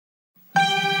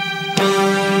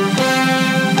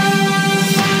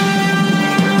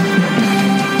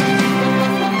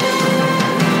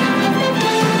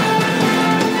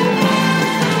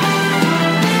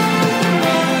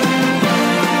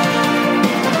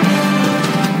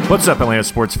What's up, Atlanta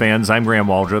sports fans? I'm Graham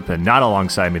Waldrop, and not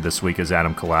alongside me this week is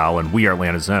Adam Kalal, and we are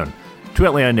Atlanta Zone. Two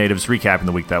Atlanta natives recapping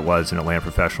the week that was in Atlanta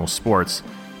professional sports,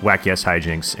 wacky-ass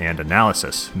hijinks, and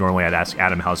analysis. Normally I'd ask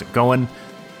Adam how's it going,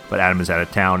 but Adam is out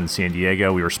of town in San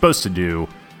Diego. We were supposed to do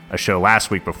a show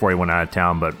last week before he went out of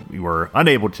town, but we were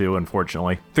unable to,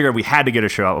 unfortunately. Figured we had to get a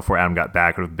show out before Adam got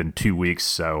back. It would have been 2 weeks,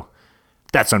 so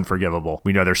that's unforgivable.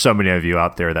 We know there's so many of you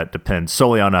out there that depend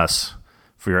solely on us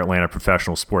for your Atlanta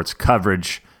professional sports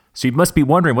coverage. So you must be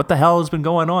wondering what the hell has been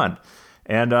going on.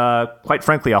 And quite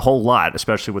frankly, a whole lot,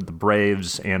 especially with the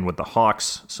Braves and with the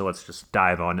Hawks. So let's just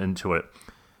dive on into it.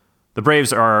 The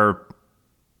Braves are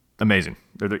amazing.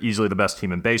 They're easily the best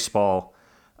team in baseball,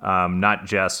 not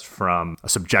just from a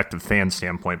subjective fan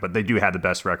standpoint, but they do have the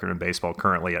best record in baseball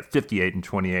currently at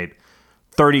 58-28,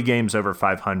 30 games over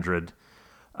 500.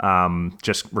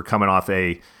 We're coming off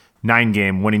a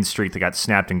 9-game winning streak that got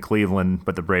snapped in Cleveland,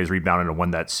 but the Braves rebounded and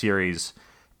won that series.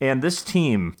 And this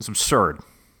team is absurd.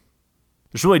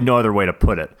 There's really no other way to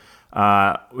put it.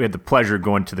 We had the pleasure of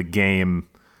going to the game,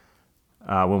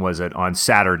 when was it? On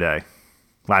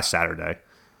last Saturday,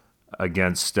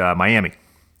 against Miami.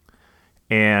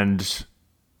 And,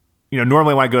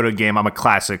 normally when I go to a game, I'm a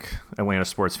classic Atlanta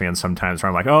sports fan sometimes,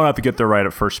 where I'm like, oh, I don't have to get there right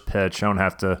at first pitch. I don't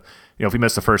have to, if we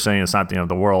miss the first inning, it's not the end of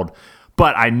the world.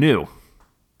 But I knew,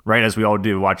 right, as we all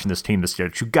do watching this team this year,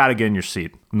 that you got to get in your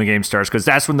seat when the game starts, because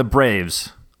that's when the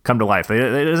Braves come to life.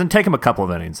 It doesn't take them a couple of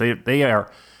innings. They are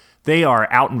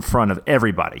out in front of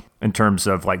everybody in terms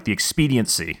of like the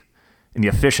expediency and the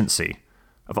efficiency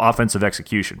of offensive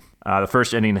execution. The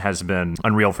first inning has been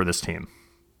unreal for this team.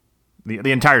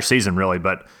 The entire season, really,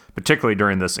 but particularly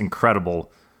during this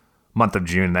incredible month of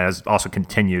June that has also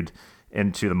continued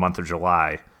into the month of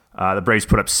July. The Braves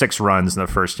put up 6 runs in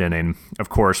the first inning, of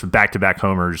course, with back-to-back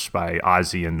homers by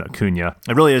Ozzie and Acuna.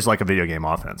 It really is like a video game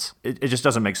offense. It just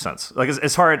doesn't make sense. Like,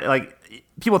 it's hard. Like,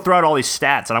 people throw out all these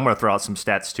stats, and I'm going to throw out some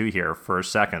stats too here for a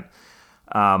second.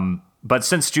 But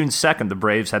since June 2nd, the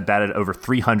Braves have batted over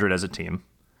 300 as a team,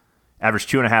 averaged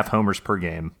 2.5 homers per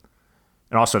game,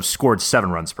 and also have scored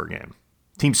 7 runs per game.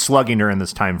 Team slugging during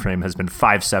this time frame has been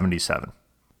 .577.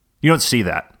 You don't see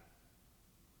that.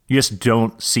 You just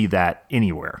don't see that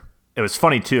anywhere. It was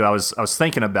funny too. I was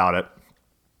thinking about it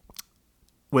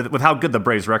with how good the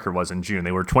Braves record was in June.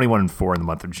 They were 21-4 in the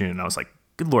month of June. I was like,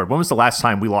 good Lord, when was the last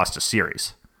time we lost a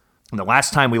series? And the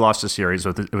last time we lost a series,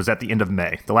 it was at the end of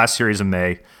May. The last series of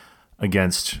May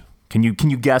against, can you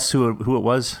guess who it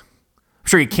was? I'm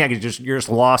sure you can't. You're just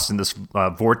lost in this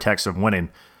vortex of winning.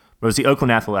 But it was the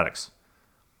Oakland Athletics,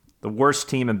 the worst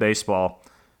team in baseball,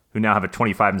 who now have a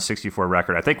 25-64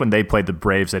 record. I think when they played the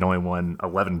Braves, they'd only won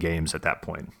 11 games at that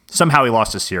point. Somehow he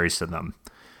lost a series to them.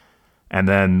 And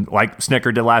then, like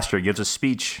Snicker did last year, he gives a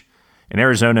speech in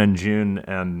Arizona in June,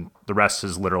 and the rest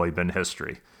has literally been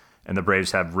history. And the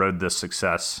Braves have rode this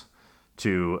success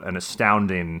to an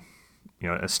astounding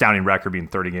record, being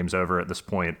 30 games over at this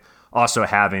point. Also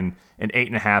having an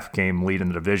 8.5 game lead in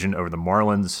the division over the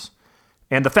Marlins.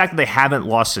 And the fact that they haven't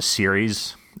lost a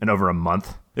series in over a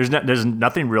month, there's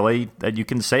nothing really that you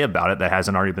can say about it that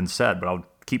hasn't already been said, but I'll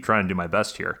keep trying to do my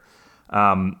best here.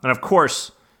 And of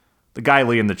course, the guy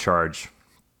leading the charge,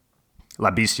 La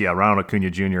Bestia, Ronald Acuna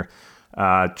Jr.,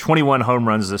 21 home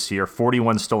runs this year,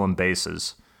 41 stolen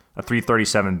bases, a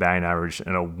 .337 batting average,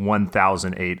 and a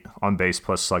 1,008 on-base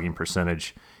plus slugging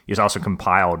percentage. He's also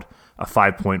compiled a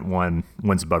 5.1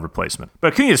 wins above replacement.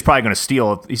 But Acuna is probably going to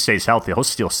steal, if he stays healthy, he'll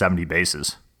steal 70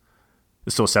 bases.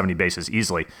 He'll steal 70 bases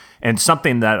easily. And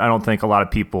something that I don't think a lot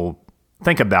of people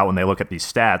think about when they look at these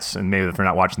stats, and maybe if they're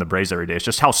not watching the Braves every day, is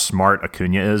just how smart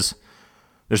Acuna is.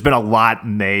 There's been a lot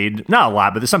made, not a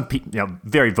lot, but there's some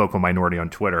very vocal minority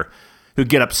on Twitter who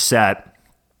get upset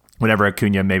whenever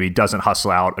Acuna maybe doesn't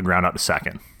hustle out a ground out to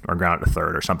second or ground out to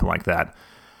third or something like that.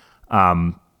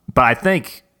 But I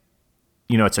think,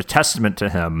 it's a testament to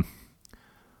him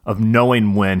of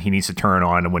knowing when he needs to turn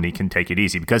on and when he can take it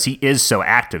easy, because he is so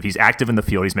active. He's active in the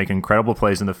field. He's making incredible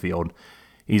plays in the field.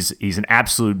 He's an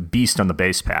absolute beast on the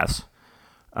base pass.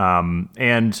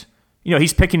 And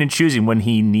he's picking and choosing when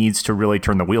he needs to really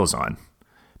turn the wheels on,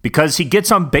 because he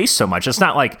gets on base so much. It's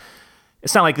not like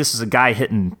this is a guy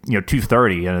hitting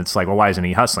 230 and it's like, well, why isn't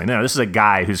he hustling? No, this is a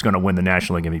guy who's going to win the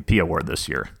National League MVP award this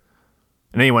year.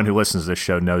 And anyone who listens to this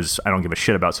show knows I don't give a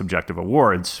shit about subjective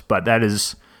awards, but that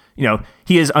is,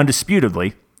 he is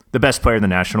undisputedly the best player in the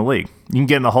National League. You can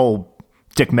get in the whole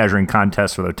dick measuring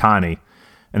contest with Ohtani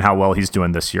and how well he's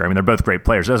doing this year. I mean, they're both great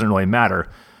players. It doesn't really matter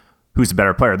who's the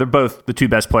better player. They're both the two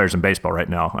best players in baseball right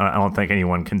now. I don't think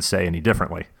anyone can say any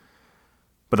differently.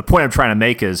 But the point I'm trying to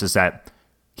make is that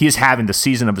he is having the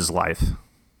season of his life.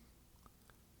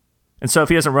 And so if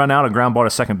he doesn't run out a ground ball to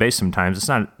second base sometimes, it's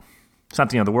not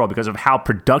the end of the world because of how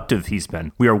productive he's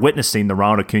been. We are witnessing the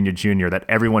Ronald Acuna Jr. that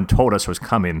everyone told us was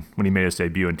coming when he made his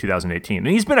debut in 2018. And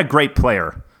he's been a great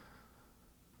player,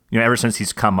 ever since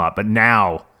he's come up. But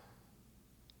now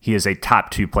he is a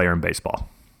top 2 player in baseball.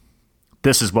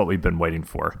 This is what we've been waiting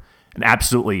for. An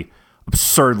absolutely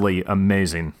absurdly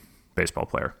amazing baseball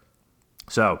player.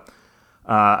 So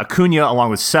Acuna,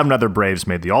 along with 7 other Braves,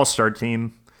 made the All-Star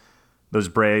team. Those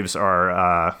Braves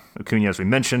are Acuna, as we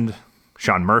mentioned,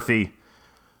 Sean Murphy,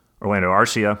 Orlando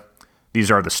Arcia. These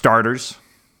are the starters.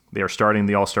 They are starting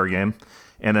the All-Star game.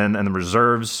 And then the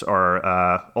reserves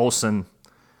are Olson,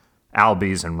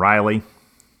 Albies, and Riley.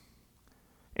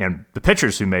 And the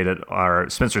pitchers who made it are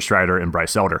Spencer Strider and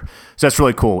Bryce Elder. So that's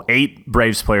really cool. 8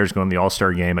 Braves players going to the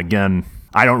All-Star game. Again,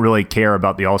 I don't really care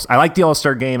about the All-Star. I like the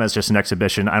All-Star game as just an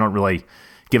exhibition. I don't really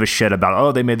give a shit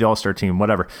about, they made the All-Star team,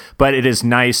 whatever. But it is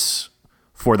nice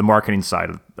for the marketing side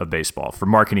of baseball, for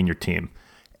marketing your team.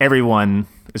 Everyone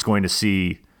is going to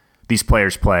see these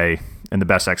players play in the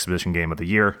best exhibition game of the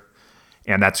year.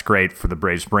 And that's great for the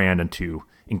Braves brand and to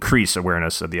increase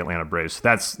awareness of the Atlanta Braves.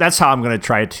 That's how I'm going to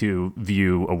try to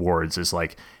view awards. Is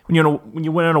like when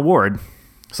you win an award,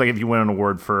 it's like if you win an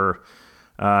award for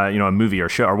a movie or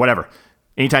show or whatever.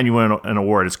 Anytime you win an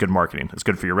award, it's good marketing. It's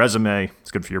good for your resume. It's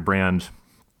good for your brand.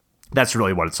 That's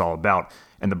really what it's all about.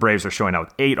 And the Braves are showing out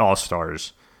with 8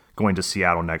 All-Stars going to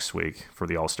Seattle next week for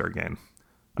the All-Star game.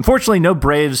 Unfortunately, no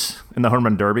Braves in the Home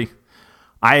Run Derby.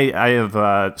 I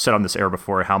have said on this air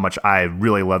before how much I've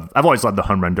always loved the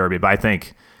Home Run Derby, but I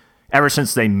think ever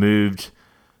since they moved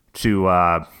to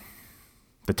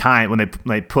the time when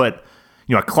they put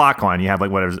a clock on, you have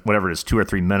like whatever it is, 2 or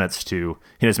 3 minutes to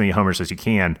hit as many homers as you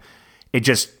can, it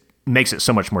just makes it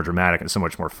so much more dramatic and so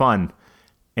much more fun.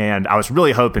 And I was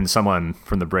really hoping someone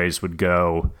from the Braves would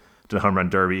go to the Home Run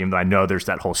Derby, even though I know there's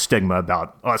that whole stigma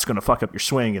about, it's going to fuck up your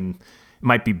swing and it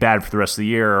might be bad for the rest of the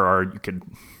year, or you could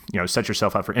set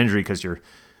yourself up for injury because you're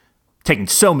taking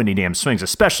so many damn swings,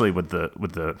 especially with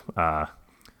the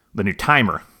new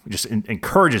timer. It just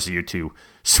encourages you to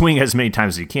swing as many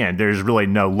times as you can. There's really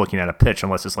no looking at a pitch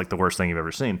unless it's like the worst thing you've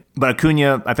ever seen. But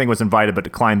Acuna, I think, was invited but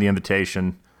declined the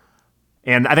invitation.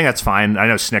 And I think that's fine. I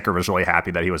know Snicker was really happy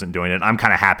that he wasn't doing it. I'm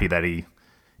kind of happy that he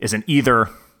isn't either,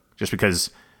 just because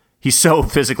he's so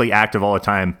physically active all the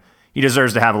time. He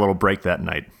deserves to have a little break that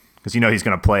night because he's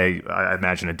going to play, I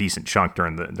imagine, a decent chunk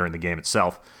during the game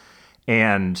itself.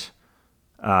 And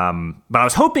but I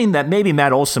was hoping that maybe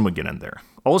Matt Olson would get in there.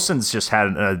 Olson's just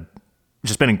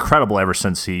been incredible ever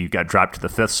since he got dropped to the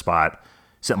 5th spot.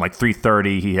 Sitting like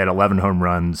 330. He had 11 home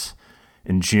runs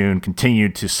in June,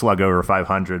 continued to slug over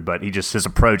 500, but his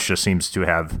approach just seems to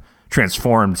have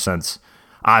transformed since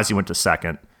Ozzie went to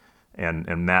 2nd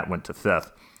and Matt went to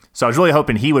 5th. So I was really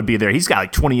hoping he would be there. He's got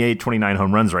like 28, 29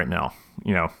 home runs right now,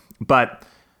 but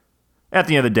at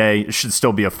the end of the day, it should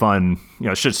still be a fun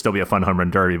home run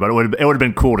derby, but it would have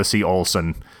been cool to see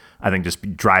Olson, I think, just be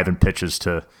driving pitches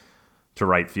to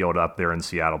right field up there in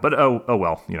Seattle. But oh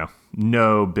well,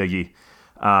 no biggie.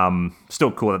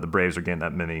 Still cool that the Braves are getting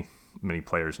that many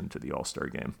players into the All-Star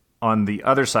game. On the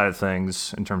other side of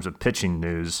things, in terms of pitching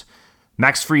news,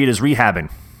 Max Fried is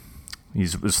rehabbing. He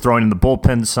was throwing in the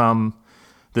bullpen some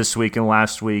this week and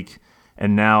last week,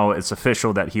 and now it's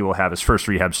official that he will have his first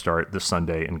rehab start this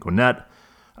Sunday in Gwinnett.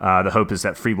 The hope is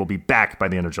that Fried will be back by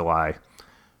the end of July.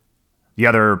 The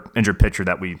other injured pitcher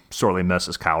that we sorely miss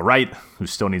is Kyle Wright, who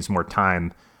still needs more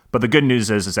time. But the good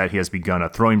news is that he has begun a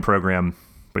throwing program,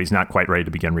 but he's not quite ready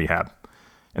to begin rehab.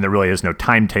 And there really is no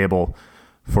timetable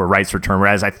for Wright's return,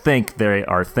 whereas I think they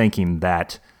are thinking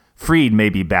that Fried may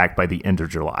be back by the end of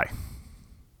July,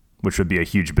 which would be a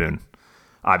huge boon,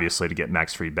 obviously, to get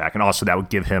Max Fried back. And also that would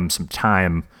give him some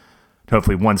time to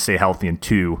hopefully, 1, stay healthy, and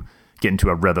 2, get into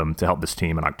a rhythm to help this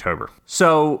team in October.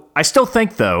 So I still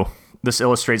think, though, this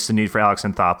illustrates the need for Alex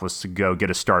Anthopoulos to go get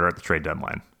a starter at the trade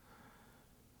deadline.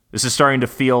 This is starting to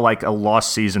feel like a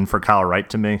lost season for Kyle Wright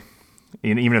to me.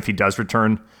 And even if he does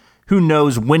return, who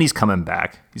knows when he's coming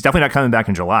back? He's definitely not coming back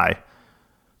in July.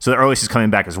 So the earliest he's coming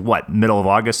back is what? Middle of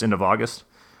August, end of August?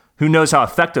 Who knows how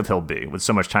effective he'll be with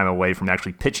so much time away from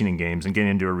actually pitching in games and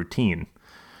getting into a routine?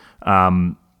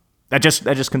 That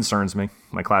just concerns me.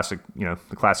 My classic,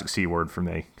 the classic C word for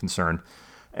me, concern.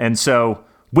 And so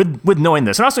with knowing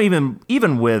this, and also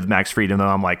even with Max Fried, though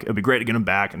I'm like, it'd be great to get him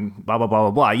back and blah, blah, blah,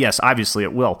 blah, blah. Yes, obviously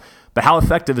it will. But how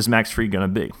effective is Max Fried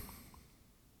going to be?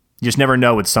 You just never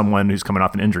know with someone who's coming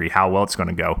off an injury how well it's going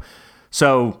to go.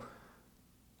 So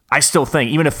I still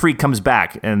think, even if Fried comes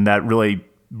back and that really,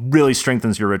 really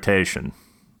strengthens your rotation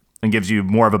and gives you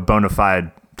more of a bona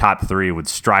fide top 3 with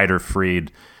Strider,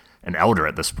 Fried, and Elder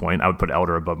at this point. I would put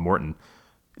Elder above Morton.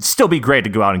 It'd still be great to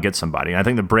go out and get somebody. And I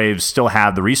think the Braves still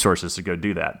have the resources to go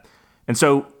do that. And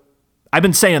so I've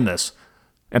been saying this.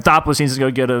 Anthopoulos needs to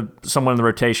go get someone in the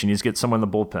rotation. He needs to get someone in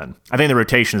the bullpen. I think the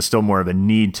rotation is still more of a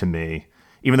need to me,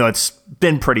 even though it's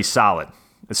been pretty solid.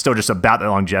 It's still just about the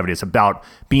longevity. It's about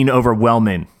being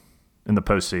overwhelming in the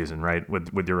postseason, right,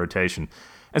 with your rotation.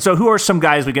 And so who are some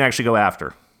guys we can actually go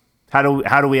after? How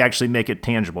do we actually make it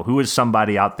tangible? Who is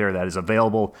somebody out there that is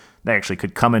available that actually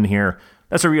could come in here?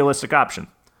 That's a realistic option.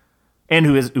 And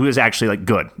who is actually like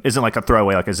good. Isn't like a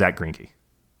throwaway like a Zach Greinke,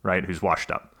 right, who's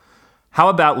washed up. How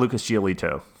about Lucas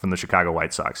Giolito from the Chicago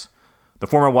White Sox? The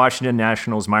former Washington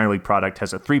Nationals minor league product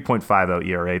has a 3.50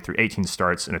 ERA through 18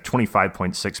 starts and a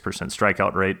 25.6%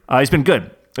 strikeout rate. He's been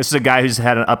good. This is a guy who's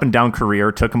had an up and down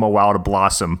career. Took him a while to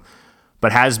blossom,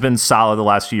 but has been solid the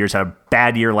last few years. Had a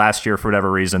bad year last year for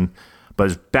whatever reason, but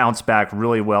has bounced back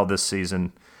really well this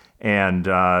season. And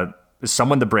is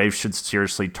someone the Braves should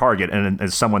seriously target, and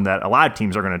is someone that a lot of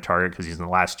teams are going to target because he's in the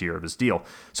last year of his deal.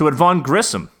 So with Vaughn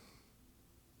Grissom,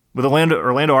 with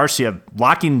Orlando Arcia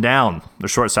locking down the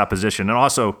shortstop position and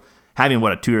also having,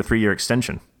 a 2 or 3 year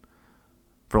extension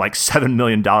for like $7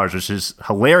 million, which is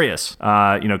hilarious.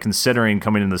 Considering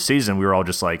coming into the season, we were all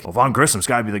just like, well, Vaughn Grissom's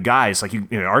got to be the guy. It's like,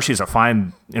 Arcia is a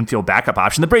fine infield backup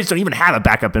option. The Braves don't even have a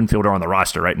backup infielder on the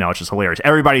roster right now, which is hilarious.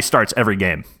 Everybody starts every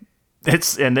game.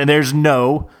 And there's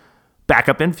no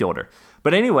backup infielder.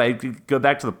 But anyway, go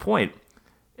back to the point.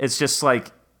 It's just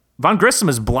like Vaughn Grissom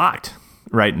is blocked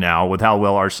right now with how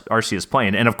well Arcia is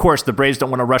playing. And of course, the Braves don't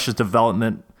want to rush his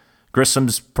development.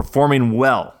 Grissom's performing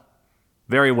well,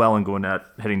 very well, and going at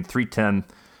hitting 310,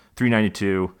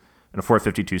 392, and a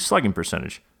 452 slugging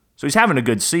percentage. So he's having a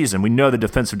good season. We know the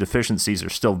defensive deficiencies are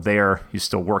still there. He's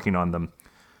still working on them.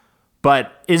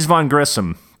 But is Vaughn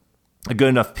Grissom a good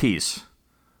enough piece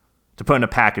to put in a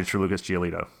package for Lucas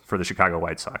Giolito for the Chicago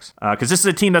White Sox? Because this is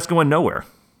a team that's going nowhere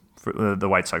for the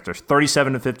White Sox. They're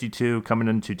 37-52 coming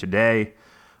into today.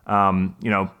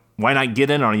 Why not get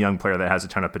in on a young player that has a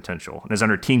ton of potential and is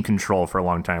under team control for a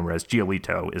long time, whereas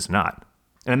Giolito is not?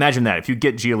 And imagine that if you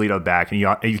get Giolito back and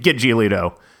you get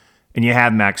Giolito and you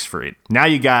have Max Fried, now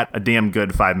you got a damn good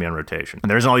 5-man rotation. And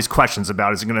there's all these questions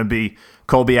about, is it going to be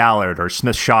Colby Allard or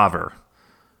Smith Shawver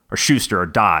or Schuster or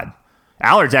Dodd?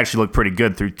 Allard's actually looked pretty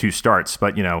good through 2 starts,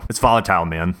 but it's volatile,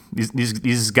 man.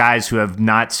 These guys who have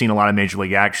not seen a lot of major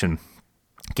league action,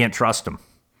 I can't trust them.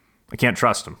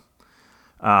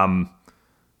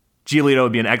 Giolito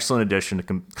would be an excellent addition to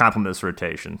complement this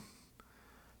rotation.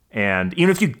 And even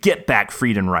if you get back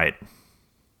Fried and Wright,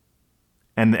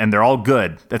 and they're all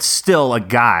good, that's still a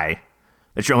guy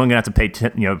that you're only going to have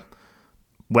to pay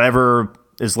whatever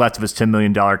is left of his $10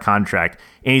 million contract,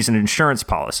 and he's an insurance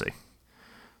policy.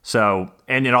 So,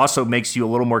 and it also makes you a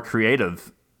little more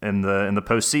creative in the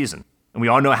postseason. And we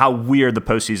all know how weird the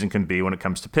postseason can be when it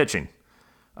comes to pitching,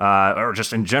 or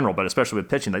just in general, but especially with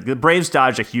pitching. Like the Braves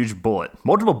dodged a huge bullet,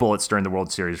 multiple bullets during the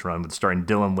World Series run with starting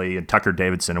Dylan Lee and Tucker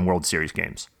Davidson in World Series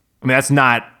games. I mean, that's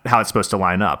not how it's supposed to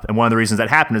line up. And one of the reasons that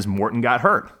happened is Morton got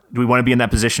hurt. Do we want to be in that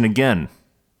position again,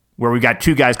 where we got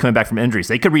 2 guys coming back from injuries?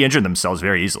 They could re-injure themselves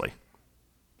very easily.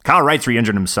 Kyle Wright's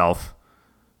re-injured himself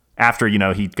after,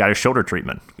 he got his shoulder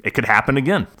treatment. It could happen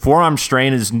again. Forearm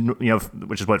strain is,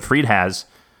 which is what Fried has,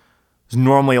 is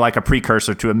normally like a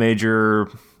precursor to a major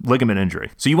ligament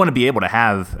injury. So you want to be able to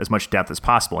have as much depth as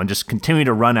possible and just continue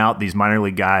to run out these minor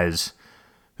league guys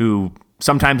who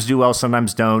sometimes do well,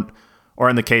 sometimes don't, or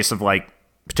in the case of like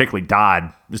particularly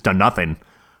Dodd, has done nothing.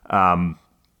 I'm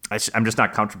just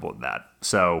not comfortable with that.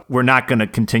 So we're not going to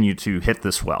continue to hit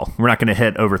this well. We're not going to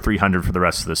hit over 300 for the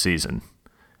rest of the season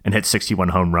and hit 61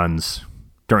 home runs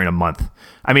during a month.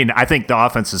 I mean, I think the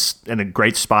offense is in a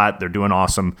great spot. They're doing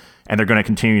awesome, and they're going to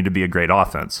continue to be a great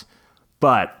offense.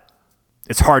 But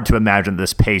it's hard to imagine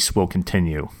this pace will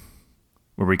continue,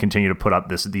 where we continue to put up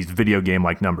these video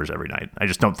game-like numbers every night. I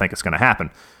just don't think it's going to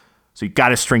happen. So you got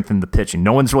to strengthen the pitching.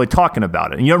 No one's really talking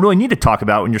about it. And you don't really need to talk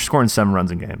about it when you're scoring 7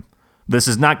 runs a game. This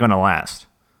is not going to last.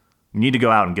 You need to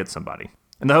go out and get somebody.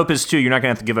 And the hope is, too, you're not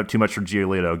going to have to give up too much for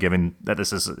Giolito, given that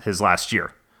this is his last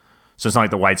year. So it's not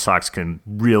like the White Sox can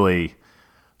really,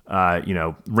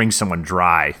 wring someone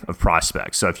dry of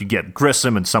prospects. So if you get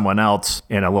Grissom and someone else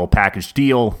in a little package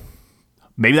deal,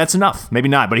 maybe that's enough. Maybe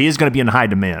not. But he is going to be in high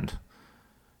demand.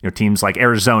 Teams like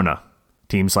Arizona,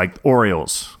 teams like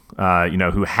Orioles,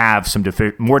 who have some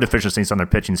more deficiencies on their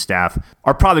pitching staff,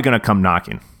 are probably going to come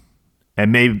knocking.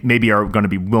 And maybe are going to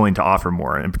be willing to offer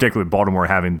more. And particularly Baltimore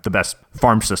having the best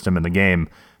farm system in the game,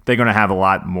 they're going to have a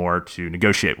lot more to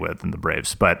negotiate with than the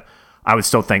Braves. But I would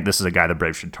still think this is a guy the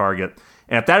Braves should target.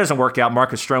 And if that doesn't work out,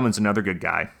 Marcus Stroman's another good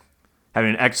guy.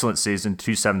 having an excellent season,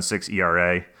 2.76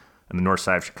 ERA in the north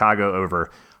side of Chicago, over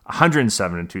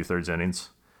 107 and 2/3 innings.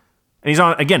 And he's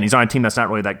on a team that's not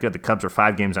really that good. The Cubs are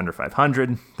 5 games under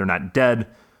 500. They're not dead.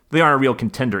 They aren't a real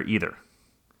contender either.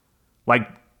 Like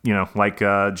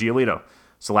Giolito.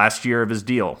 It's the last year of his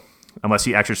deal, unless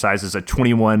he exercises a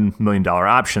 $21 million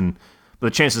option. But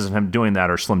the chances of him doing that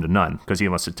are slim to none because he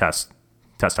wants to test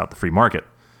out the free market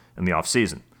in the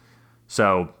offseason.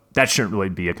 So that shouldn't really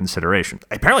be a consideration.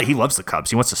 Apparently he loves the Cubs.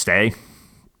 He wants to stay.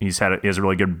 He has a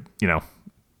really good,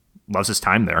 loves his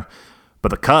time there. But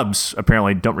the Cubs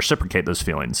apparently don't reciprocate those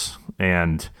feelings.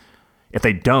 And if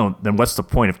they don't, then what's the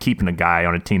point of keeping a guy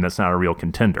on a team that's not a real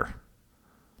contender,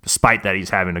 despite that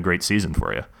he's having a great season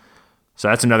for you? So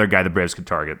that's another guy the Braves could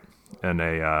target at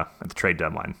the trade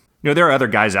deadline. There are other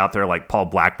guys out there like Paul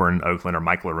Blackburn in Oakland or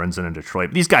Michael Lorenzen in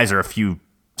Detroit. These guys are a few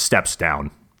steps down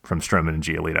from Stroman and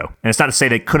Giolito. And it's not to say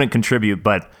they couldn't contribute,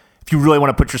 but if you really want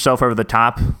to put yourself over the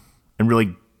top and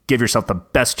really give yourself the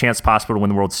best chance possible to win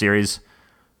the World Series,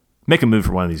 make a move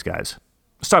for one of these guys.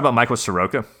 Let's talk about Michael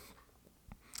Soroka.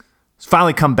 He's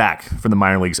finally come back from the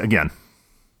minor leagues again.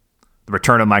 The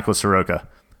return of Michael Soroka.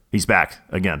 He's back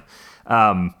again.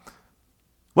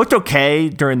 Looked okay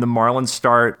during the Marlins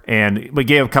start, and we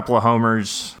gave a couple of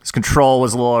homers. His control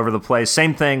was a little over the place.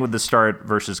 Same thing with the start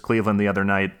versus Cleveland the other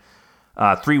night.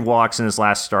 3 walks in his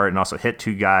last start and also hit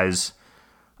 2 guys.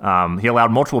 He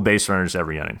allowed multiple base runners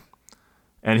every inning.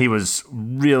 And he was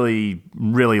really,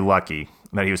 really lucky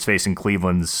that he was facing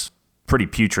Cleveland's pretty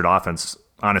putrid offense.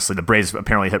 Honestly, the Braves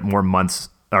apparently hit more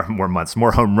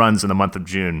home runs in the month of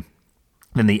June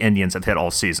than the Indians have hit all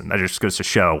season. That just goes to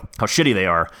show how shitty they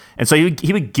are. And so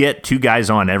he would get 2 guys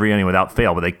on every inning without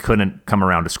fail, but they couldn't come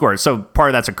around to score. So part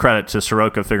of that's a credit to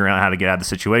Soroka figuring out how to get out of the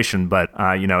situation. But,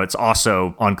 it's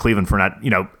also on Cleveland for not,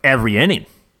 every inning.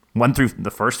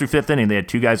 The first through 5th inning, they had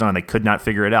 2 guys on. They could not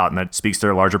figure it out, and that speaks to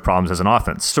their larger problems as an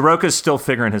offense. Soroka's still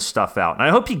figuring his stuff out. And I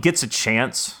hope he gets a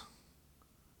chance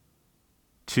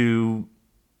to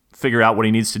figure out what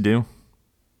he needs to do.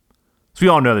 So we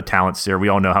all know the talent's there. We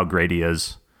all know how great he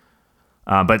is.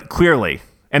 But clearly,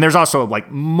 and there's also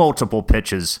multiple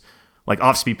pitches, like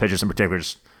off-speed pitches in particular,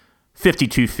 just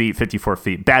 52 feet, 54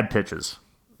 feet, bad pitches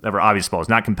that were obvious balls,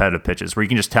 not competitive pitches, where you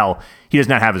can just tell he does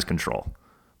not have his control.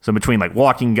 So between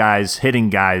walking guys, hitting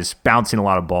guys, bouncing a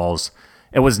lot of balls,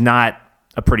 it was not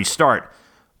a pretty start.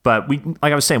 But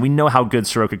like I was saying, we know how good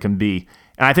Soroka can be.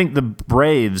 And I think the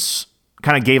Braves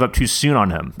kind of gave up too soon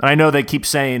on him. And I know they keep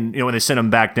saying, when they sent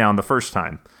him back down the first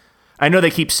time, I know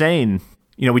they keep saying,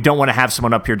 we don't want to have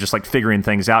someone up here just figuring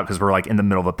things out because we're in the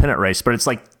middle of a pennant race. But it's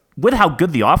with how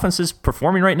good the offense is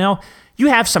performing right now, you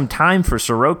have some time for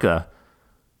Soroka,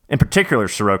 in particular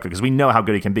Soroka, because we know how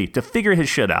good he can be, to figure his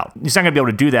shit out. He's not going to be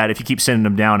able to do that if you keep sending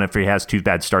him down after he has 2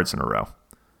 bad starts in a row.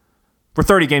 We're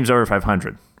 30 games over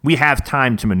 500. We have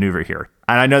time to maneuver here.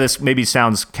 And I know this maybe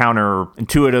sounds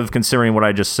counterintuitive considering what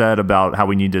I just said about how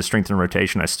we need to strengthen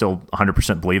rotation. I still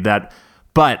 100% believe that.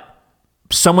 But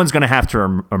someone's going to have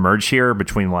to emerge here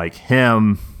between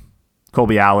him,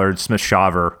 Colby Allard, Smith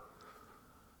Shawver,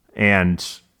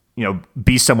 and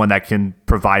be someone that can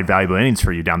provide valuable innings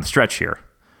for you down the stretch here.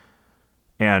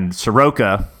 And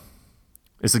Soroka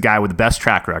is the guy with the best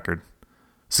track record.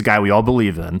 It's the guy we all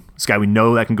believe in. It's the guy we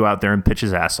know that can go out there and pitch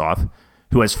his ass off,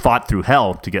 who has fought through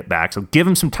hell to get back. So give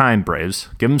him some time, Braves.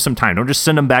 Give him some time. Don't just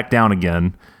send him back down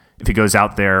again if he goes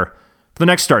out there for the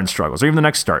next start and struggles, or even the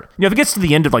next start. If it gets to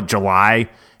the end of July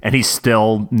and he's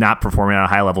still not performing at a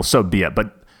high level, so be it.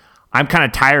 But I'm kind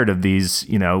of tired of these,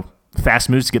 fast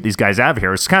moves to get these guys out of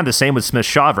here. It's kind of the same with Smith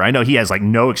Shawver. I know he has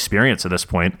no experience at this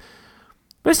point,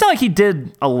 but it's not like he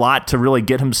did a lot to really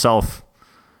get himself,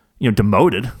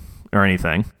 demoted or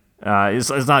anything. It's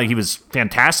not like he was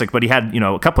fantastic, but he had,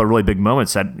 a couple of really big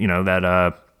moments that,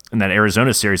 that in that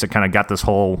Arizona series that kind of got this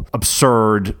whole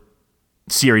absurd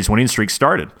series winning streak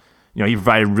started. He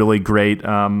provided really great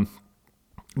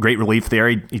relief there.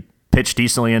 He pitched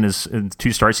decently in his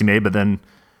 2 starts he made, but then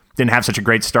didn't have such a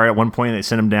great start at one point. They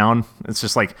sent him down. It's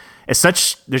just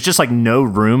there's just no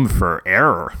room for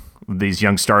error with these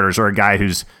young starters or a guy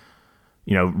who's,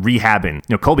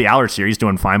 rehabbing. Colby Allard's here, he's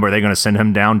doing fine, but are they going to send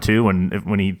him down too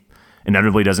when he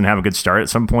inevitably doesn't have a good start at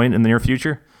some point in the near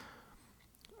future?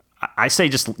 I say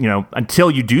just, until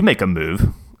you do make a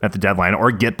move at the deadline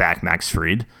or get back Max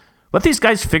Fried, let these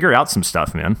guys figure out some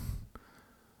stuff, man.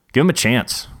 Give them a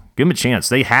chance.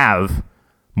 They have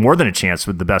more than a chance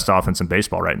with the best offense in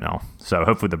baseball right now. So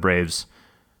hopefully the Braves,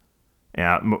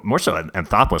 more so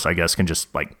Anthopoulos, I guess, can just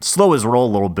slow his roll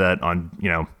a little bit on,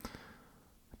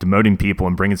 demoting people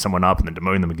and bringing someone up and then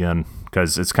demoting them again,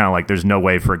 because it's kind of like there's no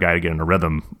way for a guy to get in a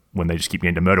rhythm when they just keep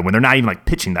getting demoted, when they're not even like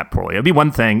pitching that poorly. It'd be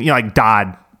one thing, like Dodd,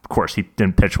 of course, he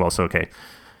didn't pitch well, so okay,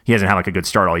 he hasn't had like a good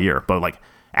start all year, but like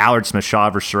Allard, Smith, Shaw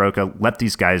versus Soroka, let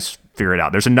these guys figure it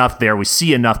out. There's enough there. We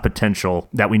see enough potential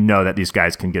that we know that these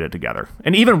guys can get it together.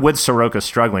 And even with Soroka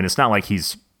struggling, it's not like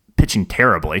he's pitching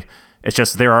terribly. It's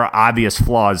just there are obvious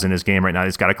flaws in his game right now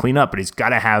he's got to clean up, but he's got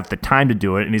to have the time to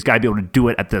do it, and he's got to be able to do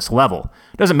it at this level.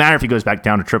 It doesn't matter if he goes back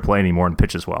down to AAA anymore and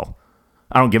pitches well.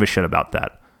 I don't give a shit about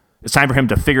that. It's time for him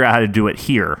to figure out how to do it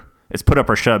here. It's put up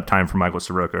or shut up time for Michael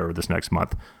Soroka over this next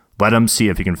month. Let him see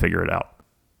if he can figure it out.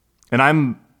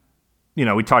 And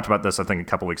we talked about this, I think, a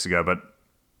couple weeks ago, but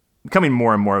becoming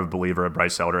more and more of a believer of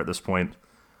Bryce Elder at this point.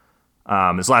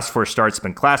 His last 4 starts have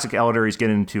been classic Elder. He's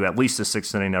getting into at least the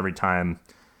 6th inning every time,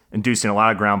 inducing a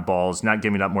lot of ground balls, not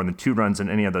giving up more than 2 runs in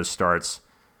any of those starts.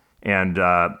 And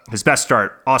his best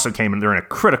start also came during a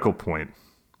critical point.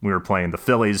 We were playing the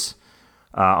Phillies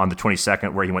on the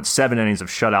 22nd, where he went 7 innings of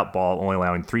shutout ball, only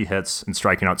allowing 3 hits and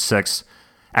striking out 6,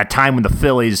 at a time when the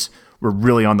Phillies were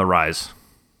really on the rise,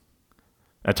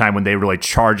 a time when they really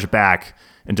charged back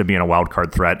into being a wild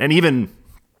card threat, and even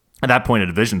at that point a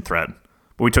division threat.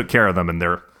 But we took care of them, and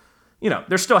they're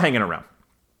still hanging around.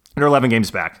 They're 11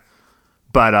 games back.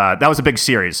 But that was a big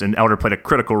series, and Elder played a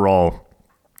critical role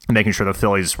in making sure the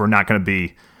Phillies were not going to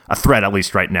be a threat, at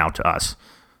least right now, to us.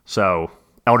 So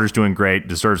Elder's doing great,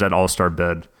 deserves that all-star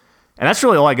bid. And that's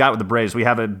really all I got with the Braves. We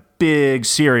have a big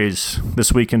series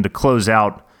this weekend to close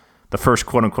out the first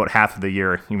quote-unquote half of the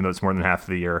year, even though it's more than half of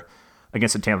the year,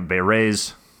 against the Tampa Bay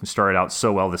Rays, who started out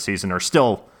so well this season, are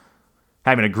still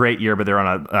having a great year, but they're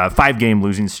on a 5-game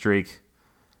losing streak.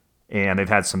 And they've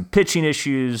had some pitching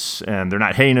issues, and they're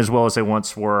not hitting as well as they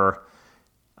once were.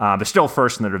 They're still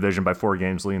first in the division by 4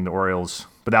 games, leading the Orioles.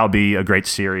 But that'll be a great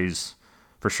series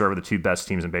for sure, with the 2 best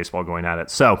teams in baseball going at it.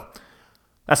 So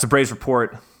that's the Braves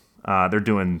report. They're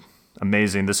doing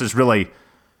amazing. This is really,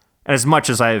 and as much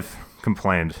as I've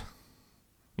complained,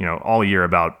 all year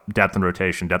about depth and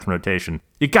rotation,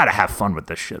 you got to have fun with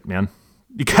this shit, man.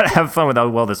 You got to have fun with how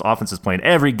well this offense is playing.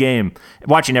 Every game,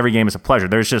 watching every game is a pleasure.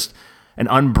 There's just an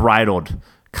unbridled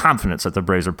confidence that the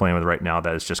Braves are playing with right now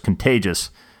that is just contagious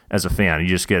as a fan.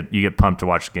 You get pumped to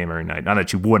watch the game every night. Not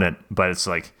that you wouldn't, but it's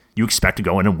like you expect to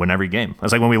go in and win every game.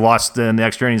 It's like when we lost in the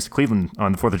extra innings to Cleveland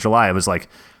on the 4th of July. It was like,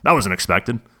 that wasn't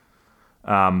expected.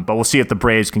 But we'll see if the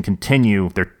Braves can continue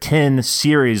their 10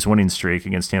 series winning streak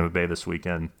against Tampa Bay this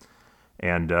weekend.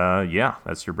 And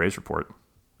that's your Braves report.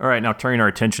 All right, now turning our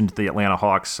attention to the Atlanta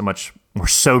Hawks, a much more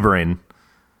sobering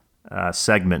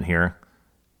segment here.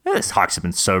 Yeah, the Hawks have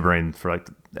been sobering for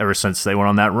ever since they went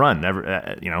on that run.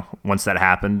 Once that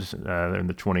happened in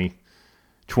the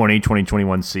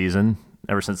 2020-2021 season,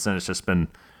 ever since then it's just been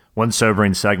one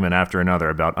sobering segment after another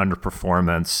about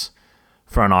underperformance,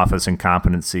 front office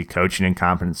incompetency, coaching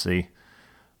incompetency.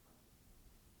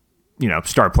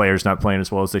 Star players not playing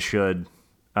as well as they should.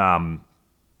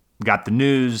 Got the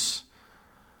news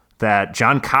that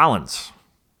John Collins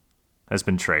has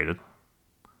been traded.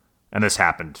 And this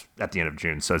happened at the end of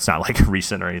June, so it's not like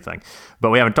recent or anything. But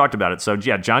we haven't talked about it. So,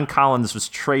 yeah, John Collins was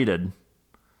traded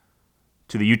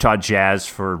to the Utah Jazz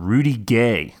for Rudy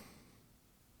Gay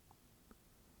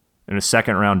in a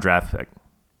 2nd-round draft pick.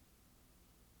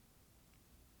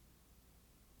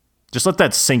 Just let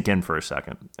that sink in for a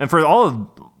second. And for all of,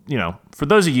 for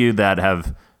those of you that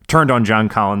have turned on John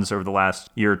Collins over the last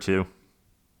year or two,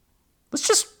 let's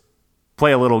just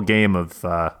play a little game of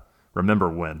remember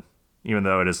when, even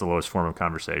though it is the lowest form of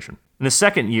conversation. In his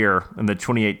second year, in the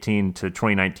 2018 to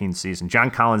 2019 season, John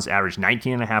Collins averaged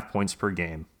 19.5 points per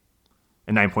game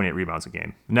and 9.8 rebounds a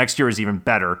game. Next year is even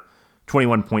better,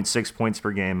 21.6 points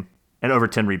per game and over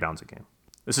 10 rebounds a game.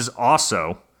 This is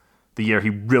also the year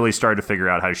he really started to figure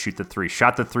out how to shoot the 3.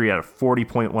 Shot the 3 at a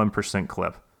 40.1%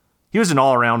 clip. He was an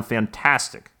all-around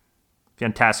fantastic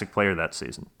player that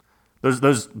season.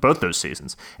 Both those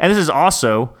seasons. And this is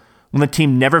also when the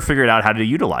team never figured out how to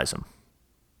utilize him.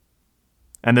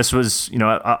 And this was,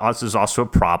 this is also a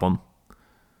problem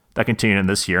that continued in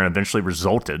this year and eventually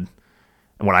resulted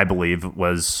in what I believe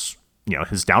was,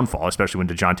 his downfall, especially when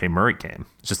DeJounte Murray came.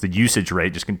 It's just the usage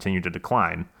rate just continued to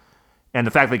decline. And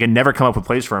the fact that they could never come up with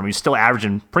plays for him, he's still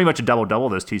averaging pretty much a double-double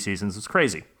those 2 seasons. It's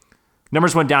crazy.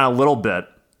 Numbers went down a little bit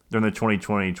during the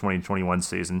 2020-2021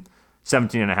 season,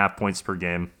 17.5 points per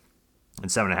game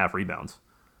and 7.5 rebounds.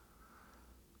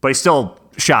 But he still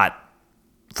shot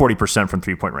 40% from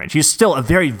three-point range. He's still a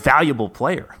very valuable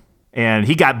player. And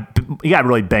he got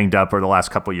really banged up over the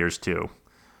last couple of years too,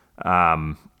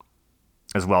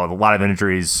 as well. A lot of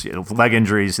injuries, leg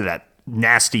injuries that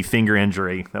nasty finger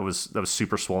injury that was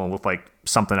super swollen, looked like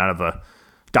something out of a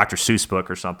Dr. Seuss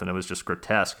book or something. It was just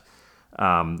grotesque,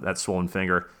 that swollen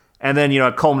finger. And then,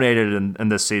 it culminated in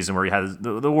this season where he had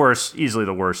easily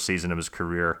the worst season of his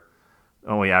career.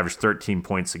 Only averaged 13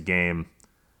 points a game,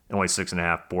 only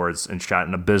 6.5 boards, and shot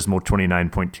an abysmal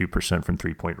 29.2% from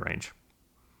three-point range.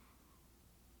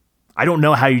 I don't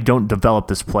know how you don't develop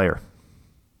this player.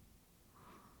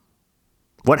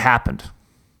 What happened?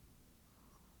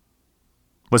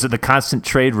 Was it the constant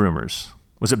trade rumors?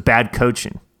 Was it bad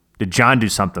coaching? Did John do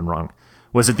something wrong?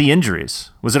 Was it the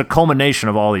injuries? Was it a culmination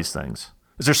of all these things?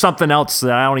 Is there something else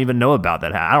that I don't even know about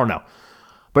that? I don't know.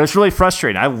 But it's really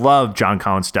frustrating. I love John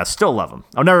Collins to death. Still love him.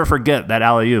 I'll never forget that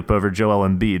alley-oop over Joel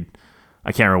Embiid.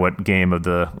 I can't remember what game of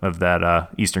that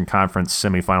Eastern Conference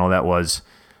semifinal that was.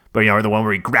 But, the one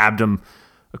where he grabbed him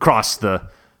across put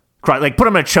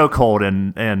him in a chokehold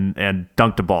and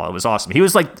dunked the ball. It was awesome. He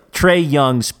was like Trae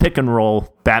Young's pick and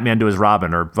roll, Batman to his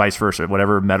Robin, or vice versa,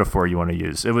 whatever metaphor you want to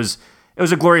use. It was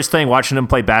a glorious thing watching him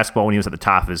play basketball when he was at the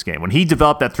top of his game. When he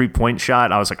developed that three-point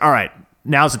shot, I was like, all right,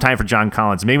 now's the time for John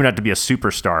Collins. Maybe not to be a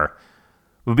superstar,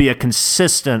 but be a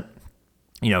consistent,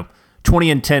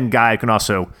 20 and 10 guy who can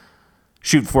also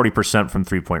shoot 40% from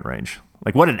three-point range.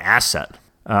 Like, what an asset.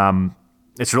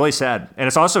 It's really sad. And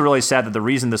it's also really sad that the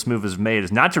reason this move is made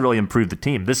is not to really improve the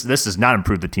team. This does not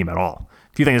improve the team at all.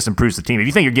 If you think this improves the team, if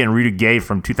you think you're getting Rudy Gay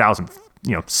from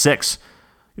 2006,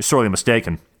 you're sorely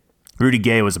mistaken. Rudy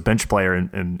Gay was a bench player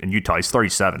in Utah. He's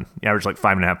 37. He averaged like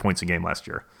 5.5 points a game last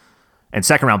year. And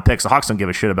second-round picks, the Hawks don't give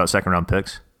a shit about second-round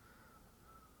picks.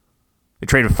 They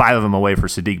traded 5 of them away for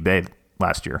Sadiq Bey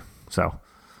last year. So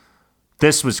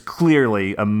this was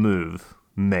clearly a move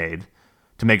made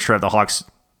to make sure that the Hawks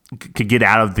could get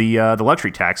out of the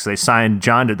luxury tax. So they signed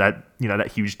John to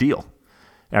that huge deal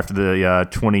after the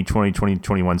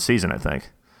 2020-2021 season, I think.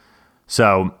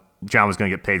 So John was going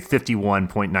to get paid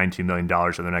 $51.92 million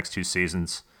over the next 2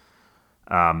 seasons.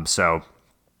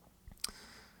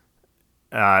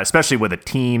 Especially with a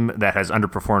team that has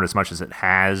underperformed as much as it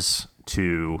has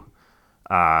to,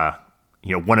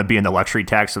 want to be in the luxury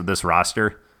tax of this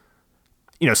roster,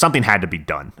 something had to be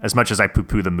done. As much as I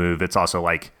poo-poo the move, it's also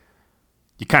like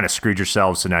you kind of screwed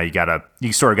yourselves. So now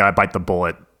you sort of got to bite the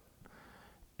bullet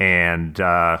and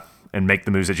make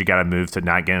the moves that you got to move to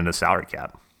not get into the salary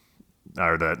cap,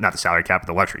 or not the salary cap, but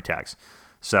the luxury tax.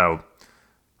 So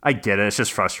I get it. It's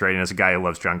just frustrating as a guy who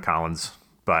loves John Collins,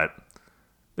 but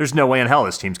there's no way in hell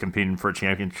this team's competing for a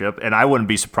championship, and I wouldn't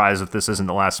be surprised if this isn't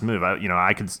the last move.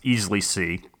 I could easily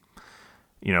see,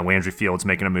 Landry Fields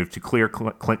making a move to clear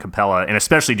Clint Capella, and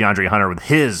especially DeAndre Hunter with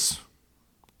his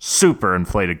super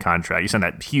inflated contract. He signed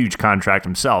that huge contract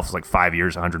himself. It's like 5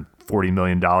 years, $140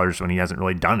 million when he hasn't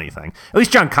really done anything. At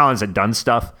least John Collins had done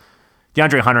stuff.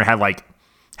 DeAndre Hunter had like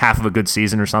half of a good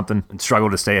season or something and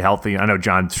struggled to stay healthy. I know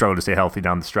John struggled to stay healthy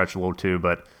down the stretch a little too,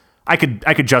 but I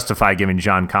could justify giving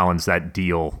John Collins that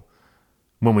deal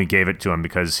when we gave it to him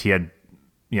because he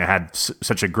had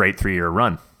such a great 3-year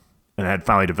run and had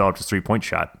finally developed his 3-point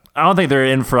shot. I don't think they're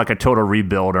in for like a total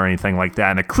rebuild or anything like that,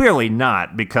 and they're clearly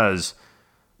not, because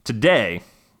today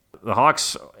the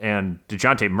Hawks and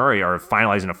DeJounte Murray are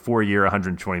finalizing a 4-year,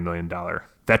 $120 million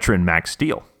veteran max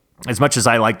deal. As much as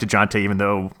I like DeJounte, even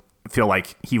though I feel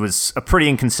like he was a pretty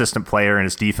inconsistent player and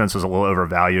his defense was a little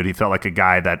overvalued, he felt like a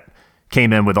guy that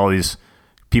came in with all these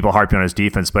people harping on his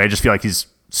defense, but I just feel like he's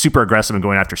super aggressive in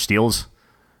going after steals.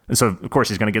 And so, of course,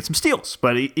 he's going to get some steals.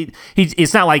 But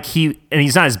it's not like he's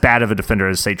not as bad of a defender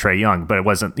as, say, Trae Young, but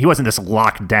he wasn't this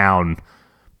lockdown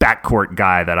backcourt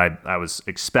guy that I was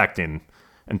expecting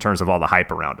in terms of all the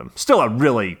hype around him. Still a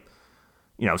really,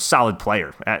 solid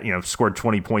player. Scored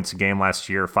 20 points a game last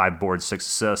year, 5 boards, 6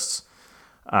 assists.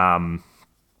 Shot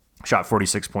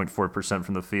 46.4%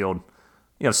 from the field.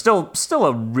 Still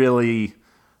a really,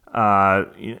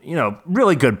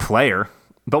 really good player.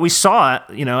 But we saw,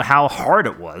 how hard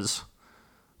it was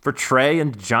for Trae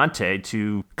and DeJounte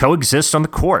to coexist on the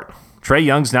court. Trae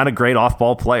Young's not a great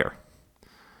off-ball player.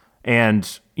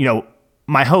 And,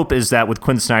 my hope is that with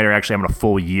Quinn Snyder actually having a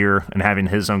full year and having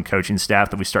his own coaching staff,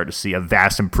 that we start to see a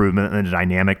vast improvement in the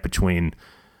dynamic between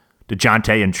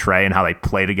DeJounte and Trae and how they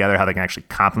play together, how they can actually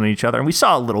complement each other. And we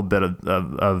saw a little bit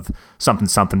of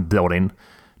something building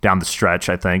down the stretch,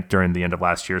 I think, during the end of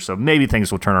last year. So maybe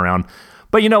things will turn around.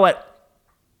 But you know what?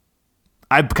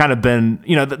 I've kind of been,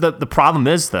 the problem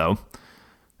is, though,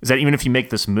 is that even if you make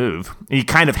this move, and you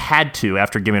kind of had to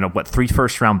after giving up, 3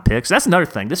 first-round picks? That's another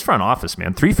thing. This front office,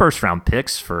 man, 3 first-round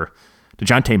picks for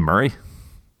DeJounte Murray.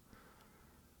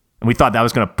 And we thought that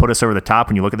was going to put us over the top.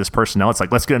 When you look at this personnel, it's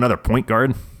like, let's get another point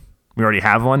guard. We already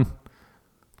have one,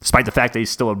 despite the fact that he's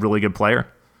still a really good player.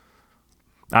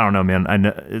 I don't know, man. I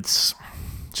know it's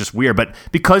just weird. But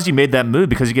because you made that move,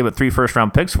 because you gave it 3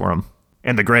 first-round picks for him,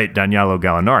 and the great Danilo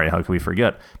Gallinari, how can we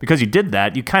forget? Because you did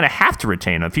that, you kind of have to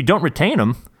retain him. If you don't retain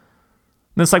him,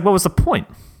 then it's like, what was the point?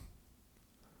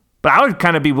 But I would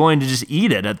kind of be willing to just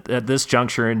eat it at this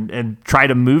juncture and try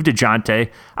to move DeJounte.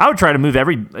 I would try to move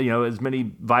as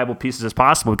many viable pieces as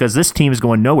possible because this team is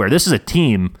going nowhere. This is a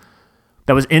team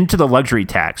that was into the luxury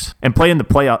tax and playing the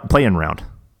play-in round,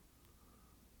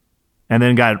 and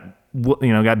then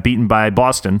got beaten by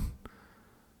Boston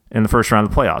in the first round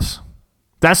of the playoffs.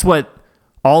 That's what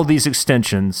all these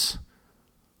extensions,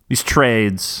 these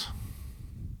trades,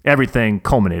 everything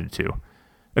culminated to.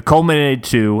 It culminated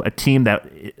to a team that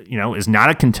is not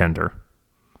a contender,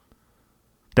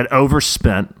 that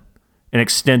overspent and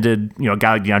extended a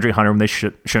guy like DeAndre Hunter when they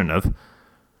shouldn't have,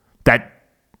 that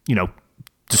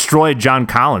destroyed John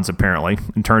Collins apparently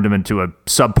and turned him into a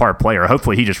subpar player.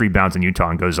 Hopefully he just rebounds in Utah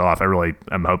and goes off.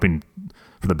 I'm hoping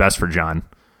for the best for John.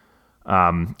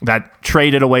 That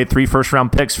traded away 3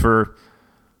 first-round picks for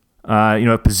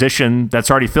a position that's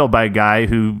already filled by a guy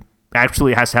who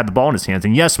actually has to have the ball in his hands.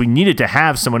 And yes, we needed to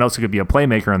have someone else who could be a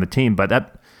playmaker on the team,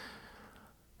 but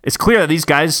it's clear that these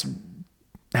guys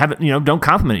don't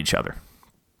complement each other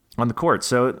on the court.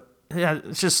 So yeah,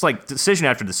 it's just like decision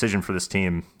after decision for this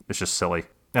team. It's just silly.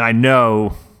 And I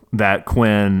know that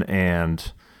Quinn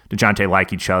and DeJounte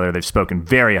like each other. They've spoken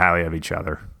very highly of each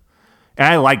other. And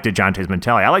I like DeJounte's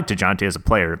mentality. I like DeJounte as a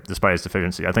player, despite his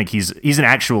deficiency. I think he's an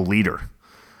actual leader.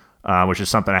 Which is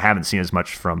something I haven't seen as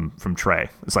much from Trey.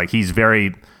 It's like he's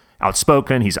very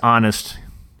outspoken, he's honest,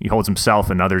 he holds himself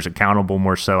and others accountable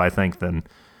more so, I think, than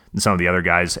some of the other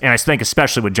guys. And I think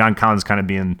especially with John Collins kind of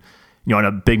being in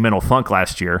a big mental funk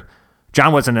last year,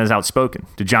 John wasn't as outspoken.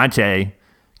 DeJounte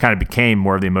kind of became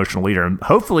more of the emotional leader. And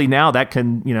hopefully now that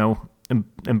can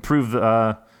improve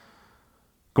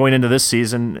going into this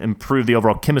season, improve the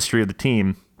overall chemistry of the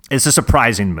team. It's a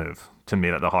surprising move to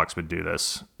me that the Hawks would do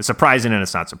this. It's surprising and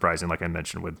it's not surprising, like I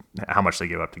mentioned, with how much they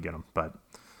give up to get him. But,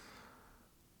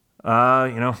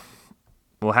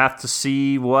 we'll have to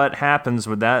see what happens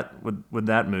with that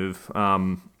move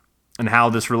and how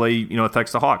this really,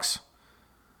 affects the Hawks.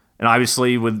 And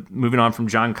obviously, with moving on from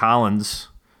John Collins,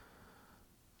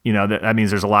 that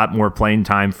means there's a lot more playing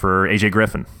time for A.J.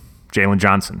 Griffin, Jalen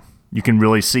Johnson. You can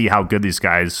really see how good these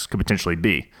guys could potentially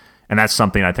be. And that's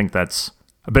something I think that's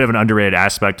a bit of an underrated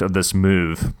aspect of this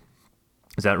move,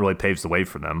 is that it really paves the way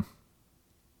for them.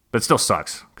 But it still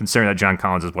sucks, considering that John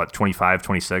Collins is, 25,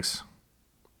 26?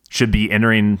 Should be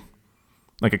entering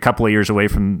like a couple of years away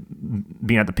from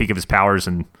being at the peak of his powers,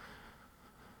 and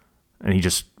he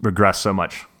just regressed so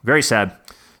much. Very sad.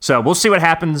 So we'll see what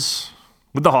happens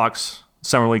with the Hawks.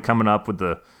 Summer League coming up with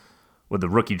the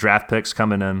rookie draft picks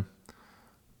coming in.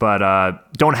 But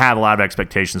don't have a lot of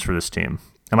expectations for this team.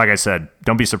 And like I said,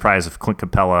 don't be surprised if Clint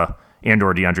Capella and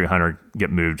or DeAndre Hunter get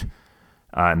moved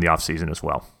in the offseason as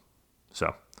well.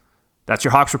 So that's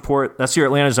your Hawks report. That's your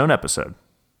Atlanta Zone episode.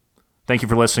 Thank you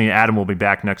for listening. Adam will be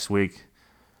back next week.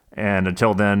 And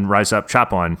until then, rise up,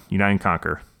 chop on, unite and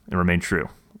conquer, and remain true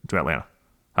to Atlanta.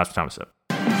 How's Thomas said.